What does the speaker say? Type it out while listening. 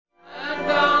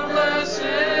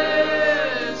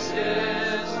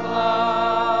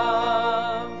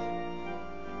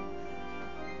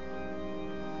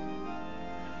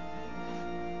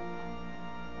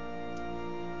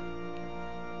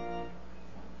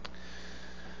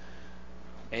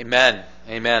Amen.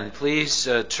 Amen. Please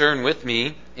turn with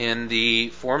me in the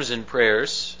Forms and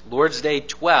Prayers, Lord's Day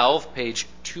 12, page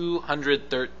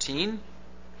 213.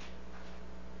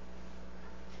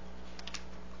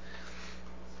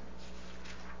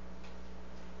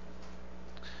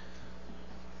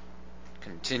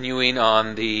 Continuing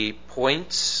on the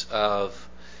points of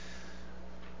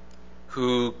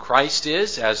who Christ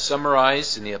is, as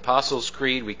summarized in the Apostles'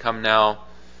 Creed, we come now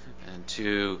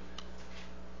to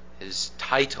his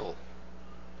title,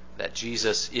 that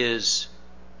Jesus is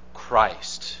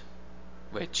Christ,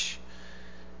 which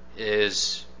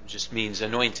just means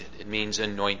anointed. It means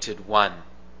anointed one.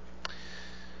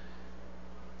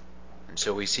 And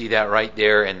so we see that right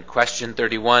there in question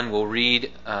 31. We'll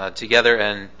read together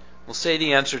and we'll say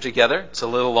the answer together. It's a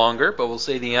little longer, but we'll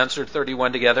say the answer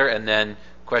 31 together, and then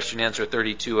question answer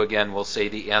 32 again, we'll say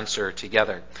the answer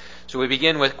together. So we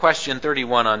begin with question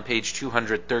 31 on page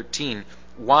 213.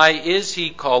 Why is he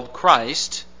called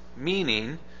Christ,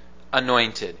 meaning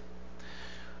anointed?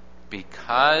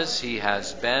 Because he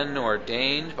has been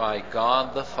ordained by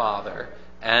God the Father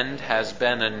and has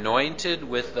been anointed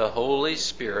with the Holy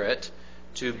Spirit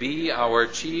to be our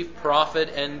chief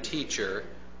prophet and teacher,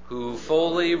 who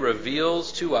fully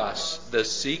reveals to us the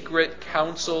secret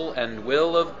counsel and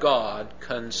will of God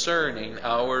concerning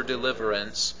our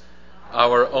deliverance,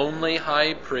 our only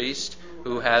high priest,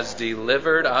 who has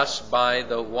delivered us by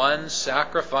the one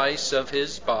sacrifice of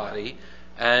his body,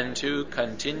 and who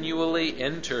continually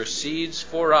intercedes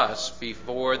for us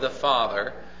before the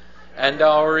Father, and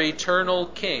our eternal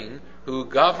King, who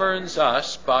governs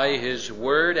us by his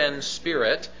word and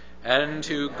Spirit, and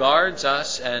who guards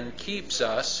us and keeps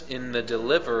us in the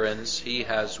deliverance he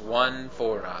has won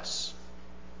for us.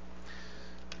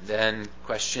 Then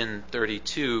question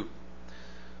 32.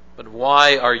 But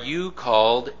why are you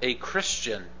called a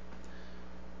Christian?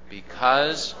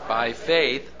 Because by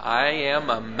faith I am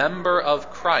a member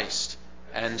of Christ,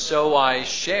 and so I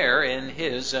share in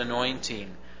his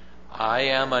anointing. I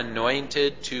am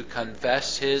anointed to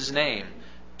confess his name,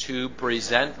 to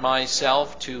present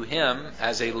myself to him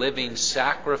as a living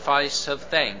sacrifice of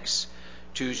thanks,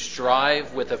 to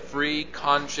strive with a free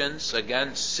conscience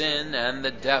against sin and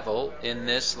the devil in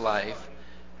this life,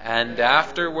 and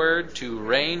afterward to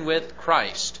reign with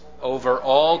Christ over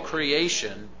all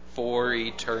creation for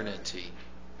eternity.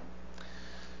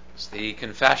 It's the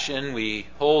confession we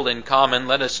hold in common.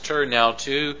 Let us turn now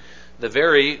to the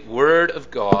very Word of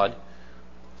God.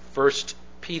 1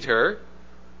 Peter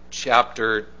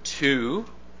chapter 2.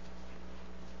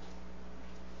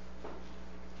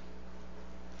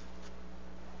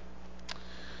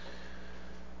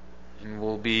 And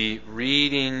we'll be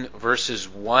reading verses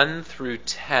 1 through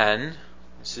 10.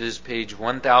 This is page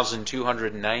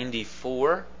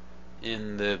 1294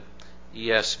 in the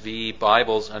ESV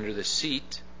Bibles under the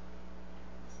seat.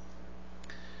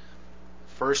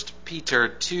 1 Peter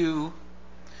 2,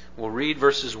 we'll read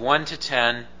verses 1 to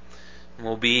 10, and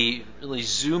we'll be really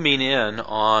zooming in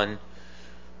on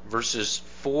verses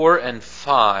 4 and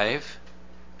 5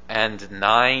 and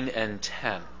 9 and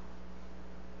 10.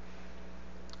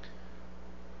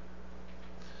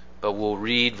 But we'll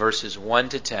read verses 1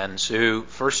 to 10. So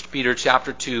 1 Peter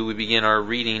chapter 2, we begin our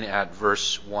reading at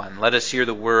verse 1. Let us hear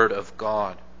the word of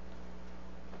God.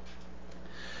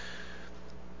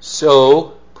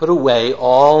 So put away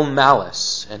all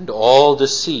malice and all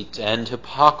deceit and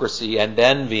hypocrisy and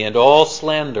envy and all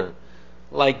slander.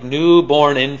 Like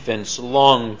newborn infants,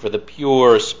 long for the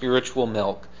pure spiritual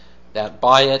milk, that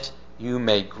by it you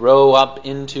may grow up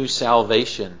into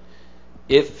salvation,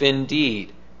 if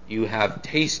indeed you have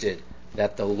tasted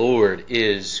that the Lord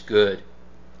is good.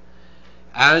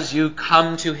 As you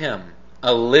come to him,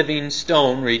 a living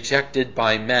stone rejected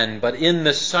by men, but in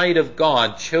the sight of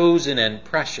God chosen and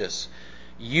precious,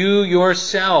 you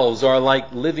yourselves are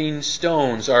like living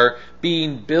stones, are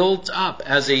being built up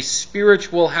as a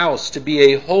spiritual house to be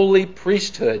a holy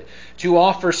priesthood, to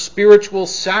offer spiritual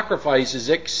sacrifices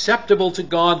acceptable to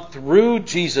God through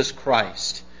Jesus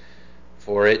Christ.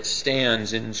 For it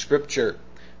stands in Scripture,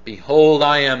 Behold,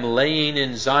 I am laying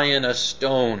in Zion a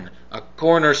stone, a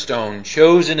cornerstone,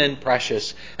 chosen and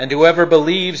precious, and whoever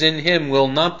believes in him will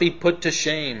not be put to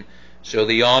shame. So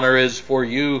the honor is for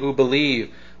you who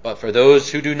believe, but for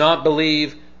those who do not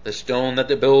believe, the stone that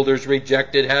the builders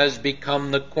rejected has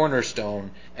become the cornerstone,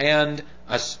 and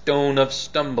a stone of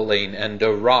stumbling and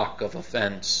a rock of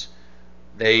offense.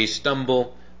 They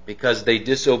stumble because they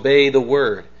disobey the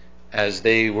word, as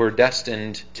they were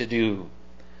destined to do.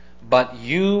 But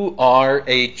you are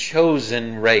a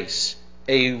chosen race,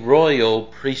 a royal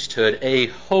priesthood, a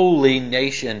holy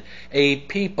nation, a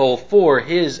people for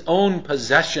his own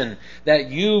possession, that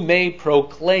you may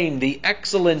proclaim the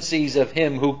excellencies of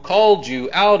him who called you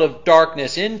out of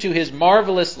darkness into his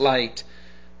marvelous light.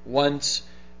 Once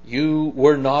you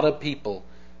were not a people,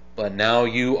 but now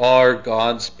you are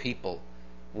God's people.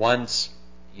 Once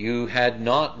you had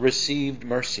not received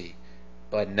mercy,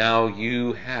 but now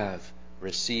you have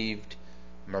received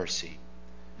mercy.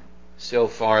 So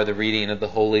far, the reading of the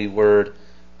holy word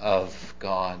of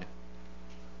God.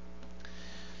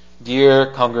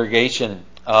 Dear congregation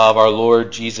of our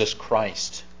Lord Jesus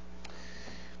Christ,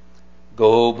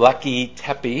 Göbekli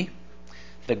Tepe,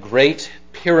 the Great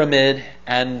Pyramid,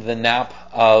 and the Nap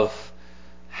of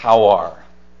Hawar.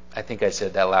 I think I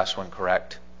said that last one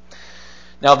correct.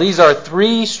 Now, these are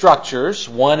three structures.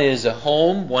 One is a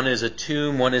home, one is a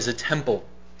tomb, one is a temple.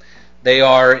 They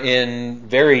are in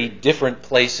very different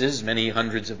places, many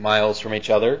hundreds of miles from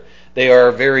each other. They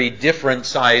are very different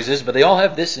sizes, but they all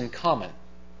have this in common.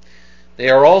 They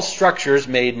are all structures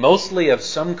made mostly of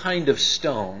some kind of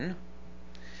stone,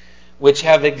 which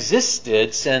have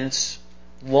existed since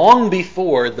long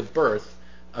before the birth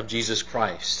of Jesus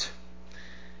Christ.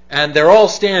 And they're all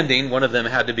standing. One of them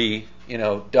had to be,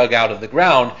 dug out of the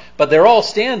ground, but they're all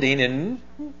standing in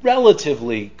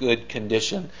relatively good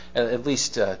condition, at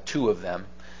least two of them.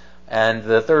 And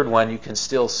the third one, you can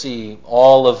still see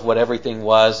all of what everything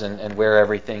was and where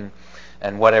everything,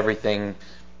 and what everything,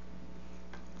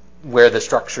 where the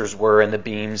structures were and the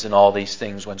beams and all these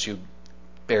things once you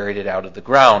buried it out of the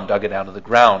ground, dug it out of the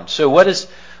ground. So what is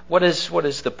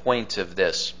the point of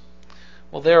this?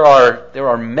 Well, there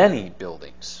are many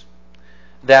buildings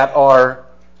that are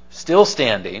still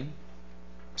standing,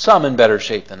 some in better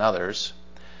shape than others,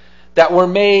 that were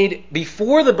made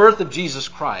before the birth of Jesus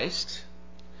Christ,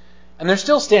 and they're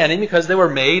still standing because they were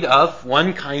made of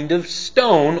one kind of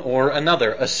stone or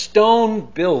another. A stone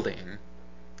building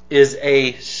is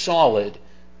a solid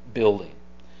building.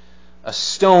 A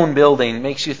stone building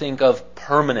makes you think of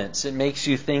permanence. It makes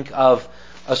you think of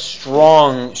a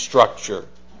strong structure.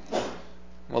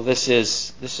 Well, this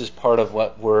is part of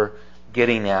what we're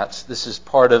getting at. This is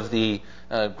part of the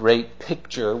great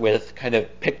picture, with kind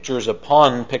of pictures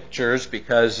upon pictures,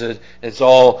 because it's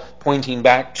all pointing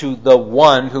back to the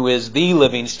one who is the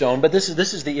living stone. But this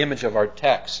is the image of our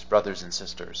text, brothers and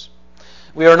sisters.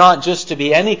 We are not just to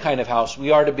be any kind of house.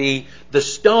 We are to be the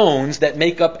stones that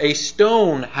make up a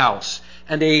stone house.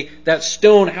 And that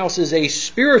stone house is a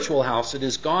spiritual house. It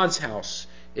is God's house.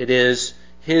 It is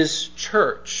his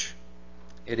church.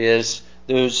 It is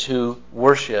those who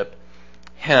worship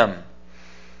him.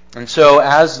 And so,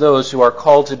 as those who are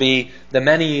called to be the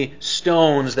many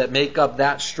stones that make up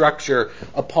that structure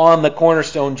upon the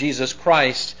cornerstone, Jesus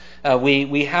Christ,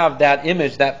 we have that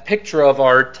image, that picture of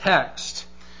our text,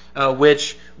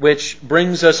 which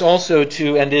brings us also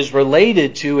to, and is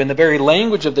related to, in the very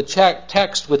language of the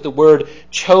text, with the word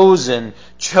chosen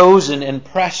and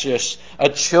precious, a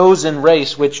chosen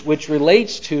race, which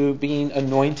relates to being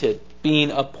anointed,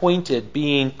 being appointed,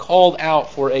 being called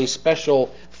out for a special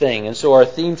thing. And so our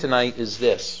theme tonight is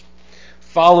this: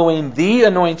 following the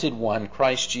Anointed One,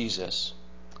 Christ Jesus,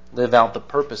 live out the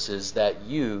purposes that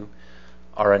you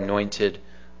are anointed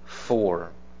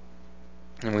for.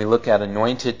 And we look at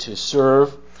anointed to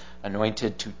serve,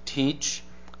 anointed to teach,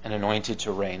 and anointed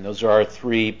to reign. Those are our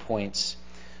 3 points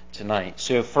tonight.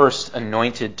 So first,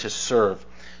 anointed to serve.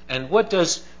 And what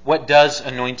does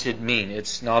anointed mean?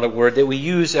 It's not a word that we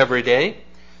use every day,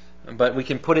 but we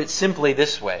can put it simply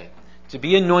this way. To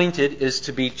be anointed is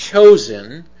to be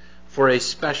chosen for a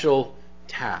special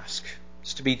task.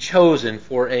 It's to be chosen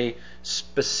for a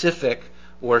specific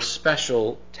or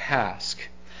special task.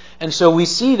 And so we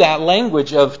see that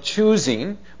language of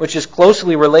choosing, which is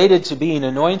closely related to being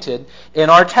anointed, in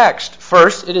our text.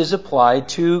 First, it is applied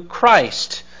to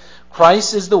Christ.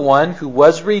 Christ is the one who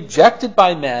was rejected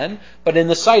by men, but in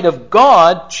the sight of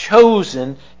God,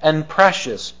 chosen and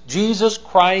precious. Jesus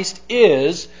Christ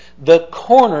is the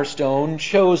cornerstone,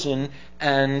 chosen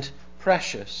and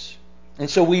precious. And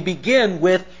so we begin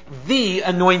with the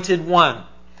Anointed One.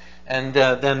 And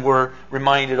then we're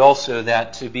reminded also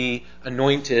that to be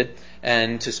anointed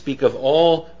and to speak of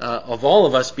all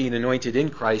of us being anointed in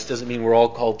Christ doesn't mean we're all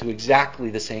called to exactly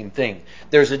the same thing.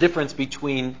 There's a difference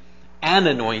between an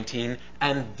anointing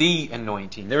and the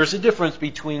anointing. There's a difference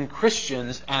between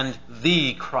Christians and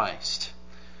the Christ.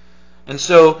 And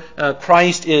so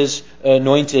Christ is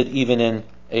anointed even in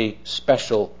a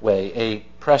special way, a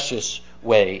precious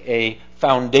way, a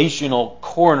foundational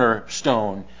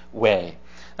cornerstone way.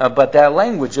 But that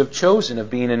language of chosen, of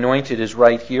being anointed, is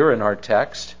right here in our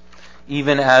text.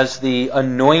 even as the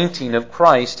anointing of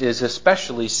Christ is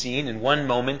especially seen in one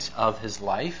moment of his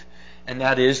life, and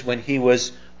that is when he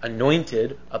was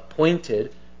anointed,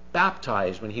 appointed,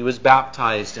 baptized. When he was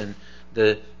baptized and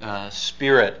the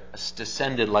Spirit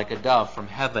descended like a dove from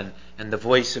heaven, and the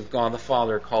voice of God the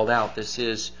Father called out, "This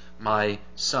is my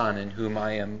Son, in whom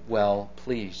I am well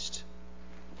pleased."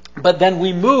 But then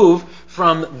we move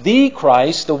from the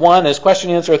Christ, the one, as question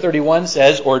and answer 31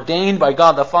 says, ordained by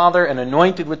God the Father and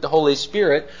anointed with the Holy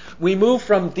Spirit. We move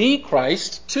from the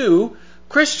Christ to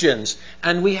Christians.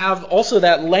 And we have also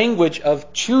that language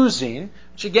of choosing,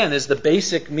 which again is the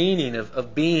basic meaning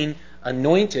of being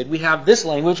anointed. We have this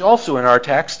language also in our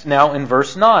text now in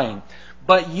verse 9.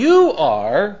 But you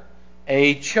are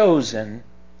a chosen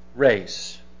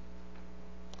race.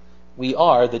 We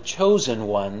are the chosen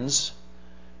ones.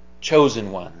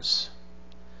 Chosen ones.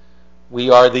 We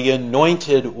are the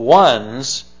anointed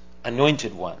ones.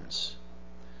 Anointed ones.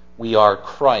 We are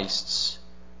Christ's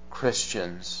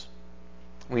Christians.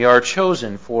 We are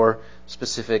chosen for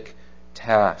specific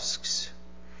tasks.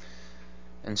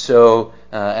 And so,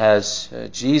 as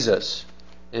Jesus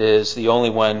is the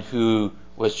only one who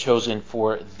was chosen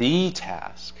for the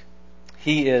task,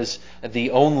 he is the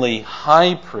only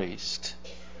high priest,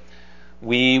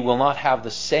 we will not have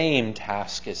the same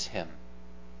task as him.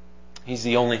 He's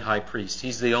the only high priest.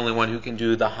 He's the only one who can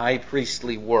do the high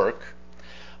priestly work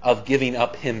of giving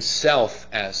up himself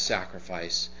as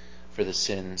sacrifice for the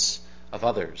sins of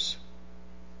others.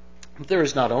 But there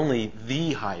is not only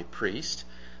the high priest,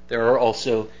 there are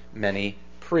also many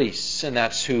priests, and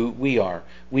that's who we are.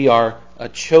 We are a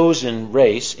chosen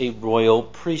race, a royal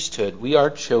priesthood. We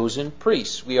are chosen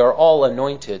priests. We are all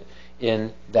anointed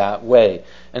in that way.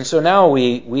 And so now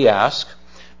we ask,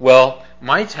 well,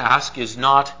 my task is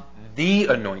not the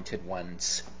anointed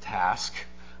one's task.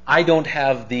 I don't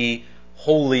have the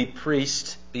holy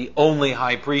priest, the only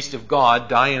high priest of God,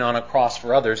 dying on a cross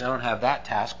for others. I don't have that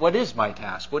task. What is my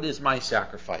task? What is my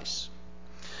sacrifice?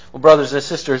 Well, brothers and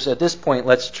sisters, at this point,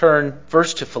 let's turn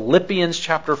first to Philippians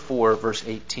chapter 4, verse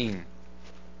 18.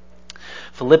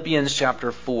 Philippians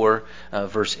chapter 4,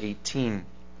 verse 18.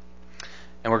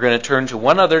 And we're going to turn to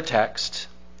one other text.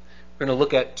 We're going to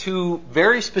look at two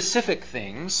very specific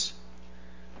things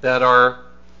that are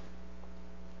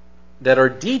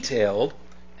detailed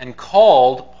and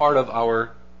called part of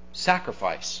our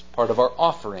sacrifice, part of our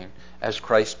offering as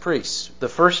Christ's priests. The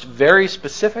first very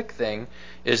specific thing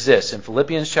is this, in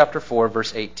Philippians chapter 4,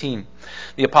 verse 18.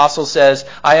 The apostle says,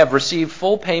 "I have received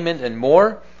full payment and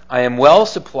more. I am well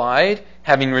supplied,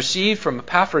 having received from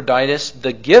Epaphroditus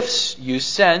the gifts you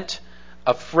sent,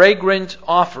 a fragrant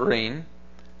offering,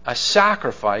 a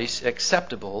sacrifice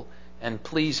acceptable and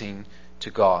pleasing to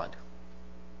God."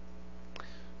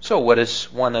 So what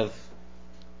is one of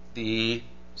the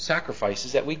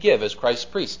sacrifices that we give as Christ's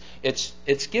priests?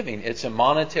 It's giving. It's a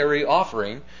monetary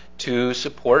offering to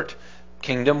support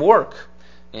kingdom work.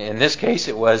 In this case,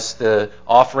 it was the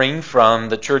offering from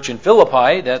the church in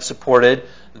Philippi that supported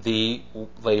the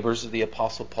labors of the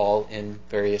Apostle Paul in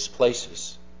various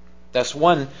places. That's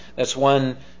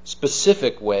one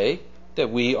specific way that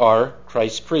we are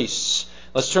Christ's priests.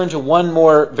 Let's turn to one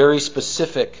more very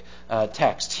specific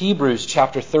text. Hebrews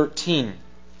chapter 13.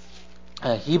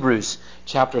 Hebrews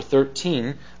chapter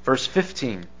 13, verse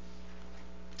 15.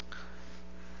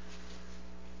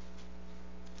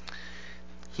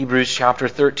 Hebrews chapter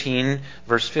 13,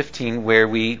 verse 15, where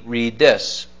we read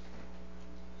this.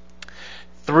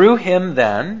 "Through him,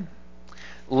 then,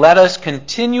 let us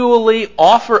continually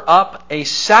offer up a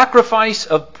sacrifice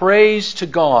of praise to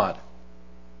God."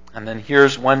 And then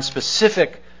here's one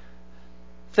specific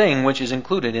thing which is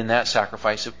included in that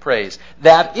sacrifice of praise.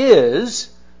 "That is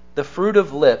the fruit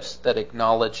of lips that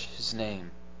acknowledge his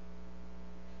name."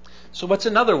 So what's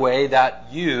another way that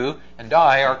you and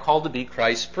I are called to be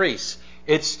Christ's priests?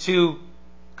 It's to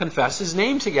confess his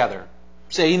name together.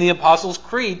 Saying the Apostles'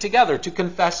 Creed together, to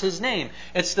confess his name.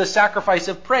 It's the sacrifice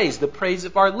of praise, the praise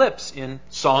of our lips in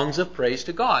songs of praise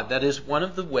to God. That is one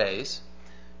of the ways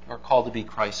we're called to be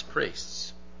Christ's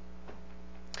priests.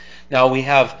 Now we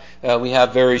have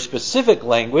very specific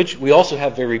language. We also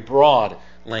have very broad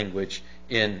language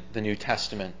in the New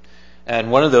Testament.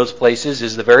 And one of those places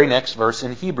is the very next verse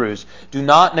in Hebrews. "Do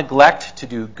not neglect to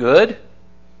do good."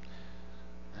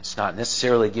 It's not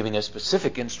necessarily giving a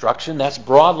specific instruction. That's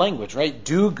broad language, right?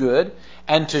 Do good,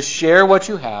 and to share what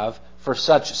you have, for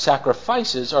such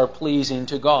sacrifices are pleasing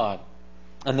to God.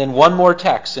 And then one more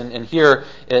text, and here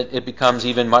it becomes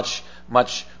even much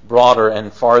broader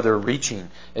and farther reaching.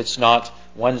 It's not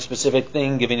one specific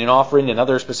thing, giving an offering,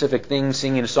 another specific thing,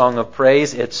 singing a song of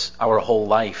praise. It's our whole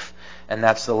life And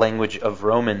that's the language of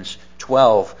Romans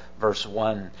 12, verse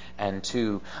 1 and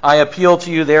 2. I appeal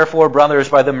to you, therefore, brothers,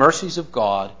 by the mercies of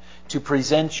God, to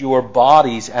present your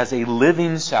bodies as a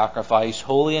living sacrifice,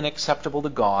 holy and acceptable to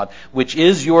God, which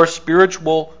is your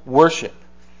spiritual worship.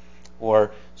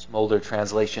 Or some older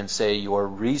translations say your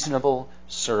reasonable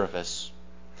service.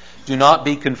 Do not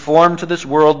be conformed to this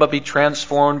world, but be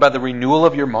transformed by the renewal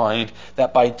of your mind,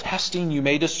 that by testing you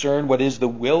may discern what is the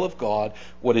will of God,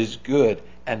 what is good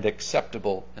and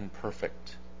acceptable and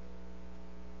perfect.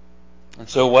 And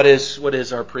so what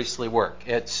is our priestly work?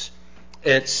 It's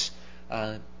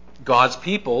God's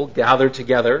people gathered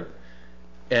together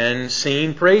and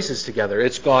singing praises together.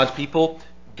 It's God's people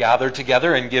gathered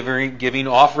together and giving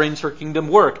offerings for kingdom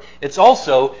work. It's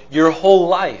also your whole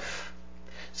life.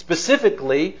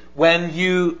 Specifically, when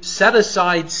you set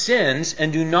aside sins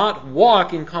and do not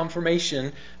walk in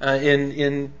conformity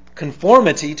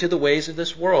to the ways of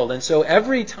this world. And so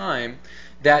every time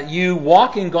that you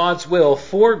walk in God's will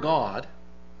for God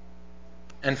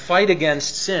and fight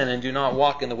against sin and do not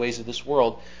walk in the ways of this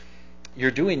world,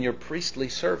 you're doing your priestly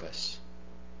service.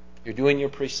 You're doing your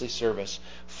priestly service.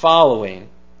 Following,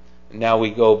 now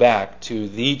we go back to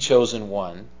the chosen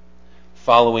one,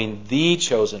 following the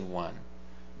chosen one,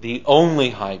 the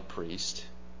only high priest,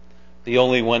 the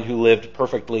only one who lived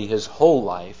perfectly his whole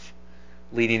life,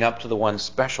 leading up to the one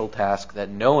special task that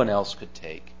no one else could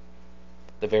take,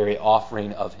 the very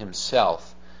offering of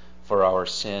himself for our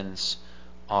sins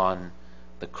on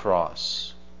the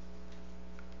cross.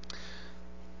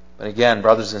 But again,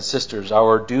 brothers and sisters,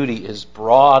 our duty is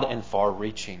broad and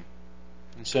far-reaching.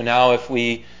 And so now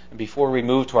before we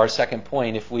move to our second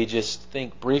point, if we just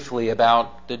think briefly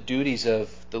about the duties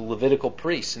of the Levitical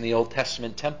priests in the Old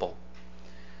Testament temple.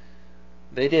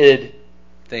 They did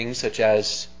things such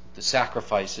as the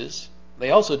sacrifices.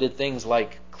 They also did things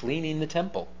like cleaning the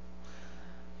temple,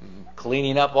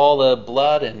 cleaning up all the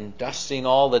blood and dusting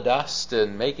all the dust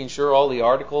and making sure all the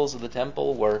articles of the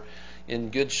temple were in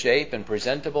good shape and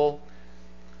presentable.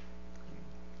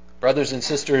 Brothers and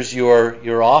sisters,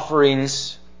 your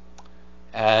offerings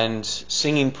and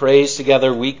singing praise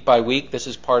together week by week, this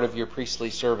is part of your priestly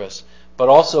service. But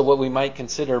also what we might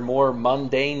consider more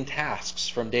mundane tasks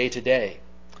from day to day,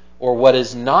 or what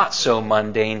is not so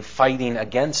mundane, fighting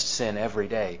against sin every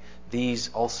day. These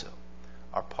also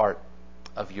are part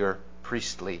of your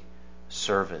priestly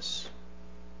service.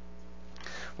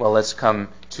 Well, let's come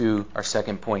to our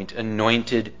second point,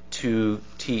 anointed to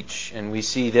teach. And we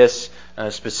see this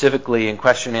specifically in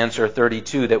question answer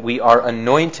 32, that we are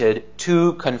anointed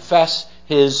to confess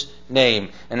His name.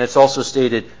 And it's also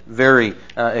stated very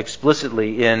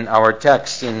explicitly in our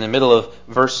text in the middle of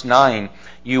verse 9.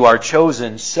 You are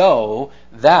chosen so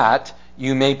that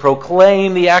you may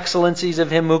proclaim the excellencies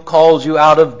of Him who called you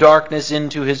out of darkness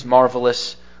into His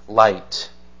marvelous light.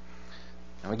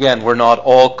 Now again, we're not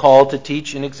all called to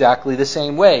teach in exactly the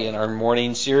same way. In our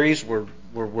morning series, we're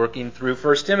working through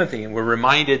 1 Timothy, and we're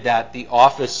reminded that the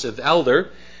office of elder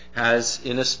has,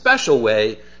 in a special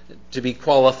way, to be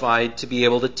qualified to be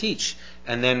able to teach.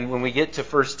 And then when we get to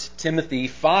 1 Timothy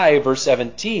 5, verse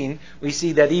 17, we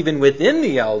see that even within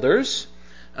the elders,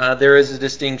 there is a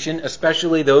distinction,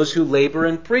 especially those who labor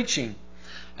in preaching.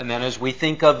 And then as we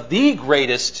think of the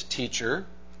greatest teacher,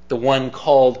 the one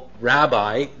called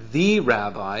Rabbi, the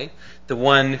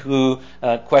one who,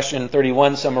 question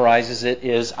 31 summarizes it,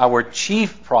 is our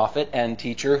chief prophet and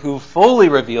teacher who fully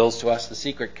reveals to us the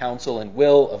secret counsel and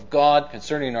will of God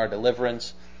concerning our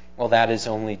deliverance. Well, that is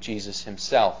only Jesus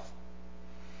Himself.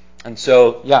 And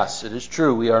so, yes, it is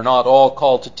true, we are not all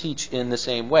called to teach in the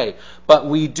same way. But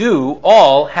we do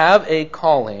all have a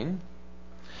calling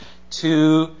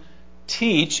to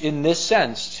teach in this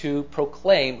sense, to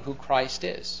proclaim who Christ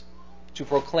is, to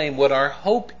proclaim what our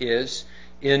hope is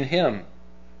in Him.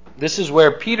 This is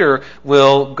where Peter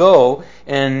will go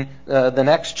in the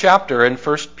next chapter in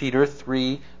 1 Peter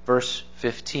 3, verse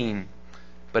 15.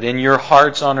 But in your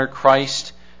hearts honor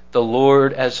Christ the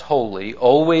Lord as holy,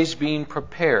 always being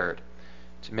prepared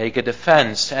to make a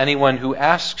defense to anyone who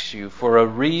asks you for a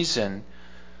reason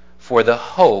for the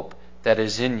hope that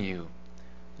is in you.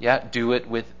 Yet do it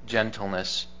with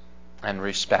gentleness and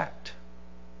respect.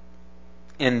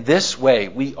 In this way,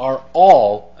 we are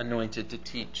all anointed to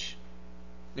teach.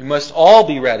 We must all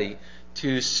be ready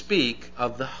to speak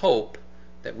of the hope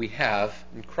that we have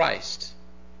in Christ,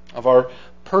 of our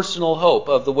personal hope,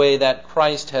 of the way that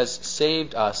Christ has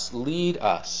saved us, leads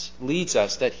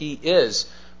us, that He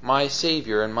is my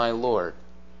Savior and my Lord,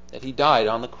 that He died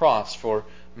on the cross for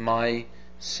my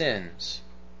sins.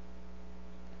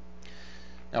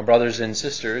 Now, brothers and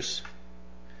sisters,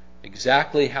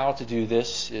 exactly how to do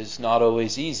this is not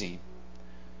always easy.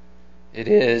 It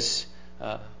is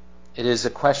a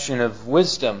question of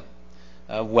wisdom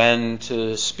when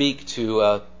to speak to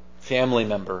a family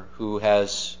member who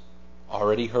has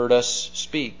already heard us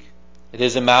speak. It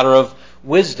is a matter of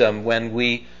wisdom when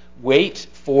we wait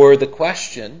for the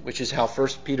question, which is how 1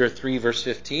 Peter 3 verse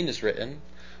 15 is written,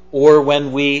 or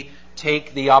when we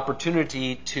take the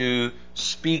opportunity to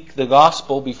speak the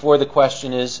gospel before the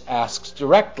question is asked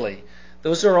directly.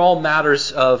 Those are all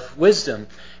matters of wisdom.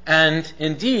 And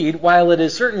indeed, while it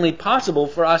is certainly possible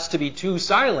for us to be too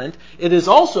silent, it is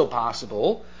also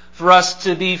possible for us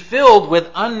to be filled with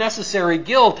unnecessary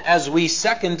guilt as we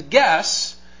second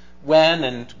guess when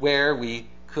and where we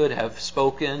could have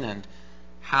spoken and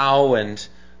how and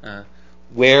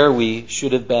where we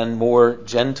should have been more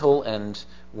gentle and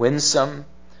winsome.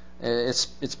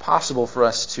 It's possible for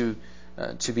us to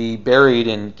be buried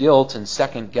in guilt and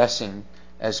second guessing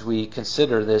as we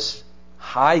consider this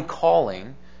high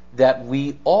calling that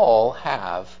we all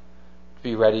have to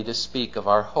be ready to speak of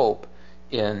our hope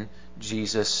in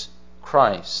Jesus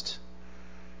Christ.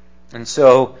 And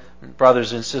so,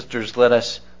 brothers and sisters, let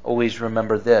us always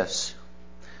remember this,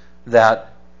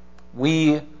 that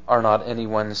we are not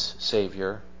anyone's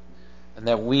Savior, and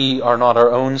that we are not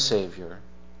our own Savior.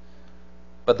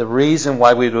 But the reason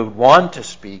why we would want to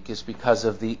speak is because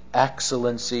of the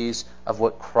excellencies of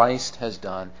what Christ has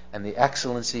done and the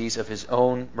excellencies of His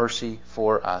own mercy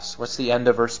for us. What's the end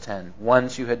of verse 10?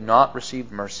 Once you had not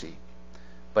received mercy,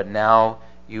 but now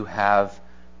you have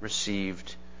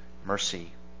received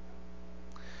mercy.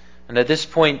 And at this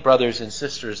point, brothers and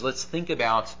sisters, let's think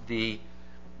about the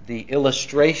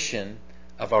illustration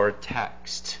of our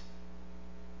text.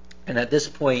 And at this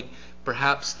point,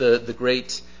 perhaps the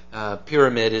great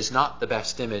pyramid is not the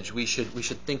best image. We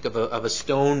should think of a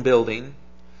stone building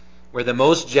where the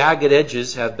most jagged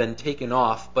edges have been taken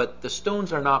off, but the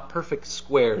stones are not perfect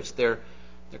squares. They're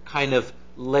kind of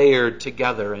layered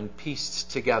together and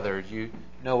pieced together. Do you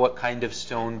know what kind of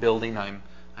stone building I'm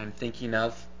thinking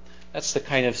of? That's the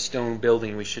kind of stone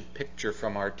building we should picture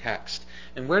from our text.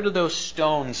 And where do those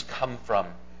stones come from?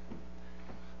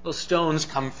 Those stones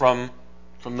come from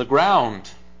the ground.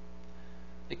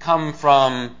 They come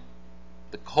from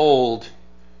the cold,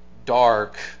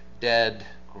 dark, dead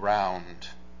ground.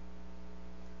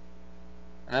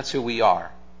 And that's who we are.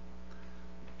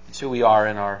 That's who we are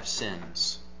in our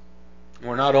sins.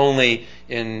 We're not only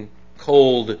in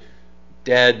cold,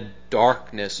 dead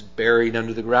darkness buried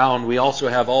under the ground, we also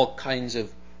have all kinds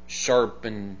of sharp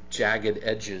and jagged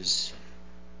edges.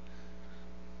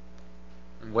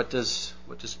 And what does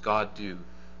God do?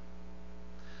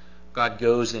 God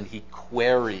goes and He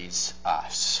queries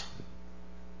us.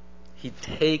 He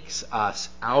takes us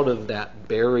out of that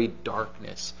buried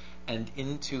darkness and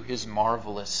into His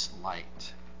marvelous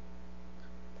light.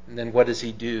 And then what does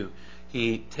He do?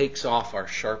 He takes off our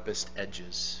sharpest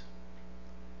edges.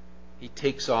 He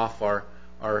takes off our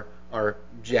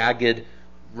jagged,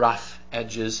 rough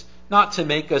edges, not to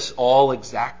make us all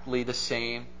exactly the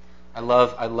same. I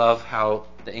love how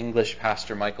the English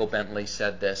pastor Michael Bentley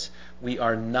said this. We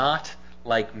are not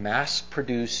like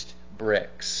mass-produced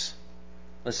bricks.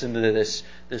 Listen to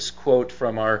this quote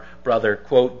from our brother.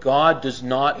 Quote, God does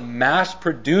not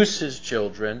mass-produce His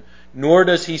children, nor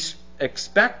does He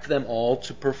expect them all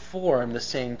to perform the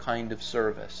same kind of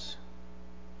service.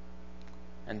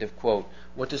 End of quote.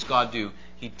 What does God do?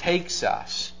 He takes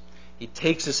us. He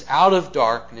takes us out of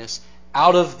darkness,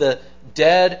 out of the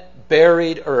dead,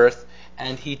 buried earth,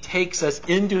 and He takes us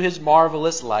into His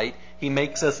marvelous light. He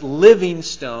makes us living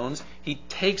stones. He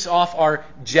takes off our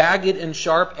jagged and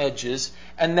sharp edges,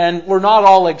 and then we're not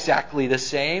all exactly the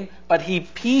same, but He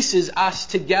pieces us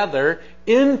together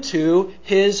into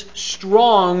His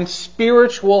strong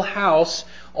spiritual house.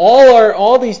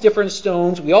 All these different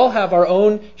stones, we all have our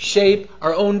own shape,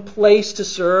 our own place to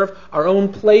serve, our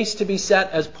own place to be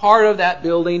set as part of that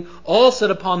building, all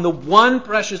set upon the one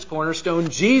precious cornerstone,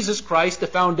 Jesus Christ, the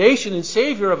foundation and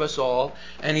Savior of us all.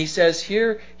 And He says,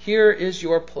 here is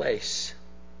your place.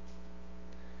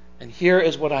 And here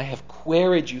is what I have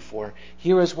queried you for.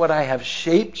 Here is what I have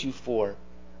shaped you for.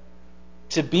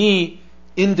 To be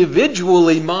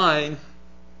individually mine.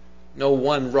 No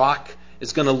one rock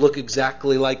is going to look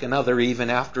exactly like another even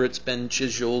after it's been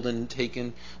chiseled and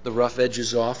taken the rough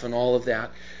edges off and all of that.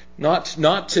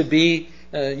 Not to be,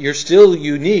 you're still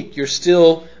unique. You're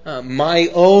still my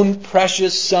own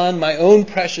precious son, my own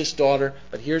precious daughter.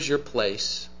 But here's your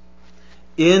place.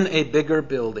 In a bigger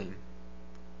building,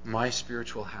 my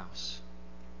spiritual house,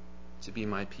 to be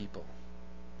my people.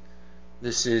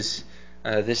 This is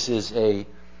a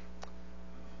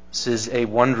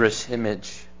wondrous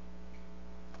image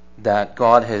that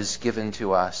God has given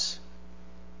to us.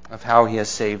 of how he has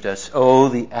saved us. Oh,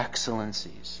 the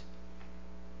excellencies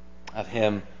of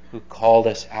him who called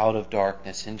us out of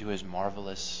darkness into his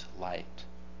marvelous light.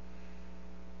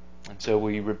 And so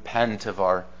we repent of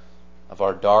our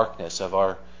darkness, of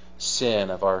our sin,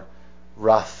 of our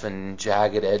rough and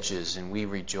jagged edges, and we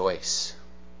rejoice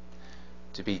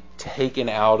to be taken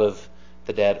out of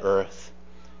the dead earth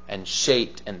and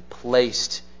shaped and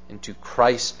placed into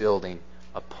Christ's building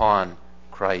upon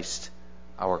Christ,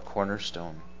 our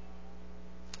cornerstone.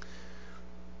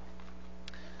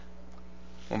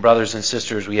 Well, brothers and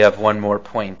sisters, we have one more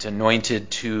point.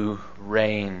 Anointed to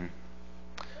reign.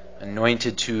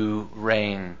 Anointed to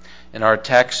reign. In our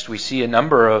text, we see a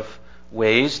number of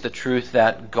ways the truth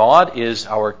that God is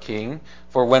our King.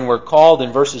 For when we're called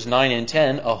in verses 9 and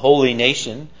 10, a holy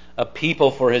nation, a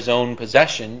people for his own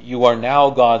possession, you are now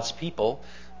God's people.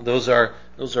 Those are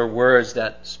words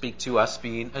that speak to us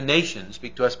being a nation,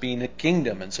 speak to us being a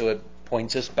kingdom. And so it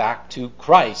points us back to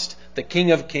Christ, the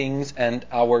King of kings and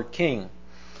our King.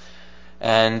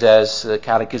 And as the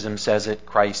Catechism says it,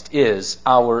 Christ is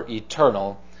our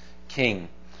eternal King.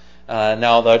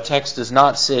 Now, the text does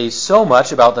not say so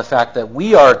much about the fact that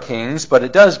we are kings, but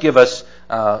it does give us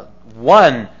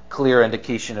one clear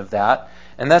indication of that,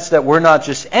 and that's that we're not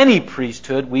just any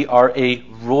priesthood, we are a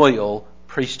royal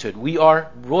priesthood. We are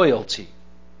royalty.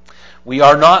 We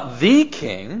are not the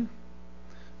king,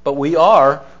 but we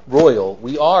are royal.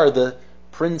 We are the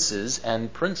princes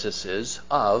and princesses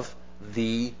of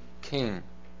the King.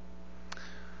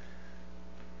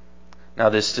 Now,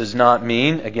 this does not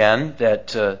mean, again,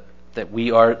 that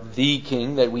we are the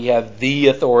king, that we have the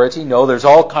authority. No, there's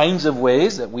all kinds of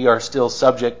ways that we are still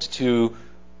subject to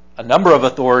a number of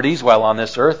authorities while on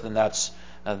this earth, and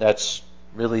that's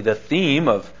really the theme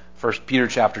of 1 Peter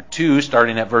chapter 2,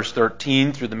 starting at verse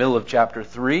 13 through the middle of chapter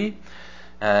 3.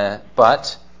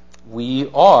 But we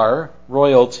are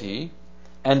royalty,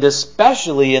 and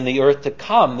especially in the earth to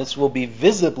come, this will be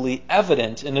visibly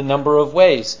evident in a number of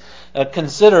ways.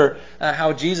 Consider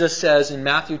how Jesus says in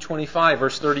Matthew 25,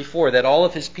 verse 34, that all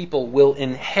of his people will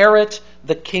inherit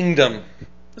the kingdom.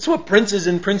 That's what princes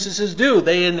and princesses do.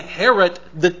 They inherit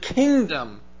the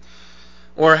kingdom.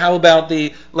 Or how about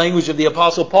the language of the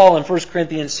Apostle Paul in 1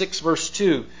 Corinthians 6, verse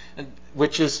 2,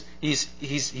 which is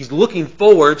he's looking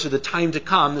forward to the time to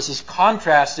come. This is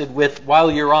contrasted with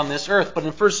while you're on this earth. But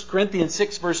in 1 Corinthians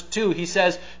 6, verse 2, he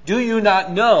says, "Do you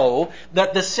not know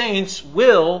that the saints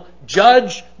will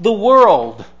judge the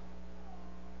world?"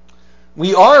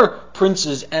 We are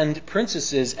princes and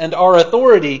princesses, and our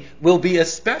authority will be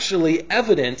especially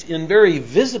evident in very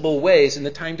visible ways in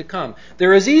the time to come.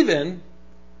 There is even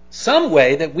some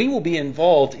way that we will be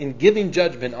involved in giving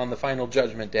judgment on the final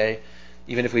judgment day,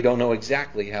 even if we don't know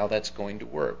exactly how that's going to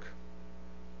work.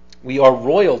 We are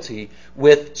royalty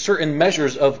with certain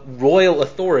measures of royal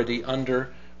authority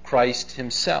under Christ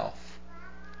himself.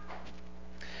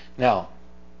 Now,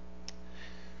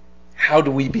 how do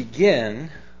we begin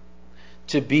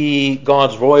to be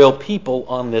God's royal people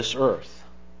on this earth?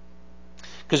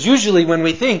 Because usually when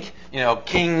we think,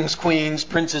 kings, queens,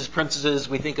 princes, princesses,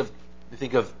 we think of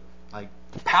like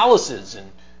palaces and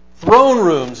throne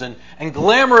rooms and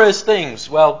glamorous things.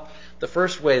 Well, the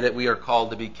first way that we are called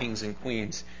to be kings and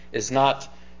queens is not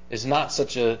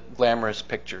such a glamorous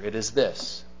picture. It is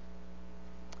this.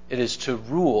 It is to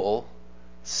rule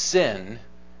sin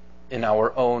in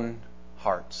our own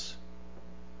hearts.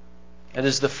 It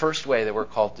is the first way that we're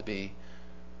called to be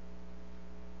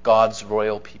God's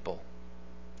royal people.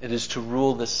 It is to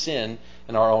rule the sin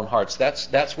in our own hearts.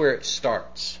 That's where it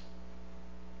starts.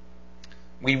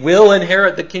 We will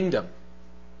inherit the kingdom.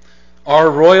 Our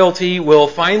royalty will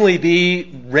finally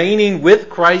be reigning with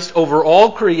Christ over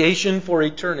all creation for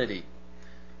eternity.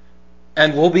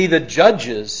 And we'll be the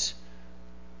judges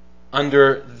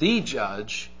under the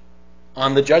judge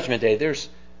on the judgment day.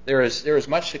 There is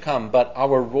much to come, but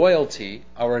our royalty,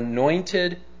 our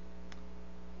anointed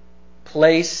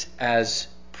place as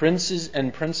princes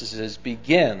and princesses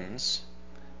begins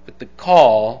with the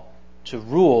call to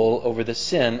rule over the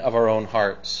sin of our own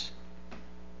hearts.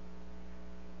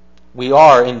 We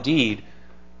are indeed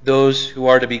those who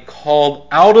are to be called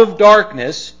out of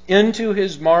darkness into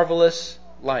his marvelous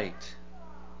light.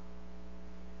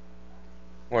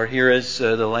 Or here is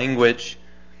the language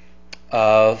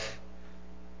of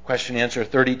question answer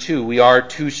 32. We are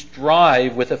to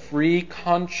strive with a free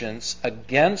conscience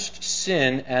against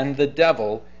sin and the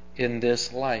devil in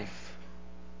this life.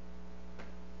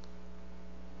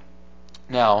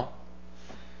 Now,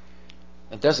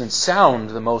 it doesn't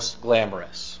sound the most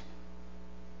glamorous,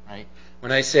 right?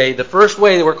 When I say the first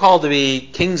way that we're called to be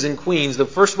kings and queens, the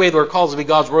first way that we're called to be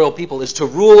God's royal people is to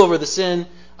rule over the sin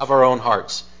of our own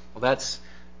hearts. Well, that's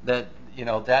that.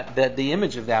 That the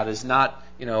image of that is not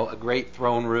a great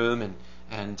throne room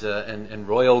and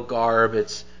royal garb.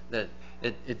 It's that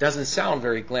it doesn't sound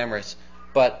very glamorous,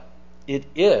 but it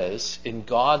is in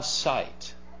God's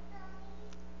sight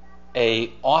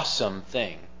a awesome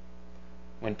thing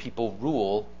when people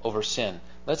rule over sin.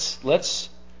 Let's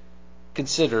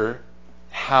consider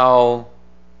how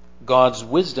God's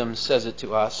wisdom says it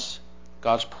to us.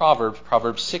 God's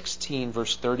Proverbs 16,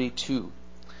 verse 32.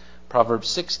 Proverbs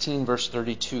 16, verse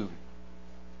 32.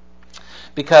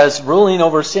 Because ruling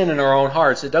over sin in our own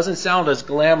hearts, it doesn't sound as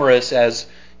glamorous as,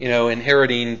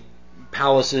 inheriting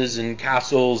palaces and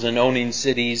castles and owning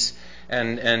cities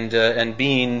and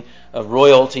being a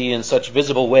royalty in such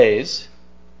visible ways.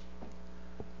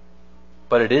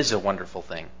 But it is a wonderful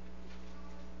thing.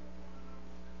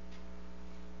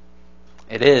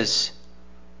 It is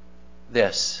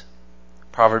this.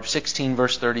 Proverbs 16,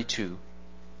 verse 32.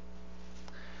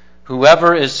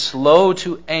 Whoever is slow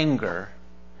to anger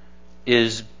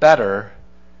is better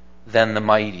than the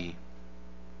mighty,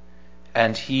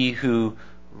 and he who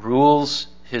rules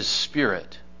his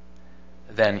spirit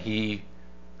than he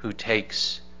who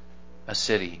takes a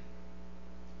city.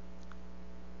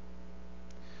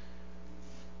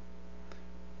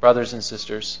 Brothers and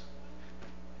sisters,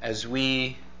 as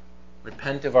we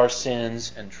repent of our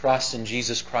sins and trust in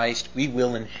Jesus Christ, we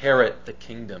will inherit the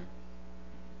kingdom.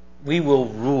 We will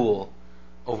rule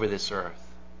over this earth.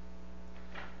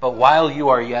 But while you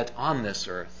are yet on this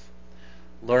earth,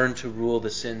 learn to rule the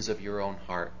sins of your own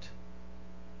heart.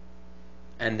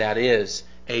 And that is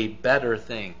a better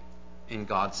thing in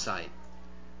God's sight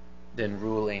than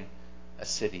ruling a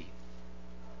city.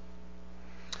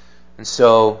 And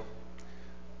so,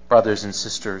 brothers and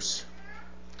sisters,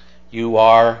 you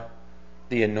are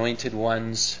the anointed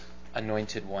ones.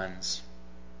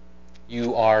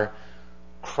 You are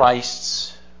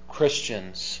Christ's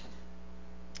Christians.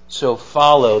 So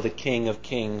follow the King of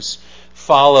Kings.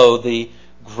 Follow the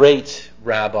great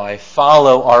Rabbi.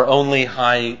 Follow our only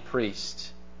high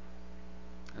priest.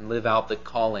 And live out the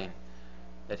calling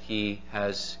that he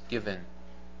has given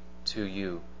to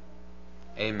you.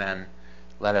 Amen.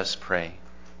 Let us pray.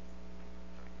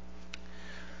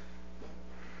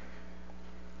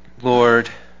 Lord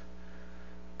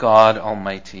God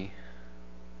Almighty,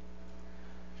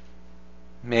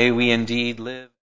 may we indeed live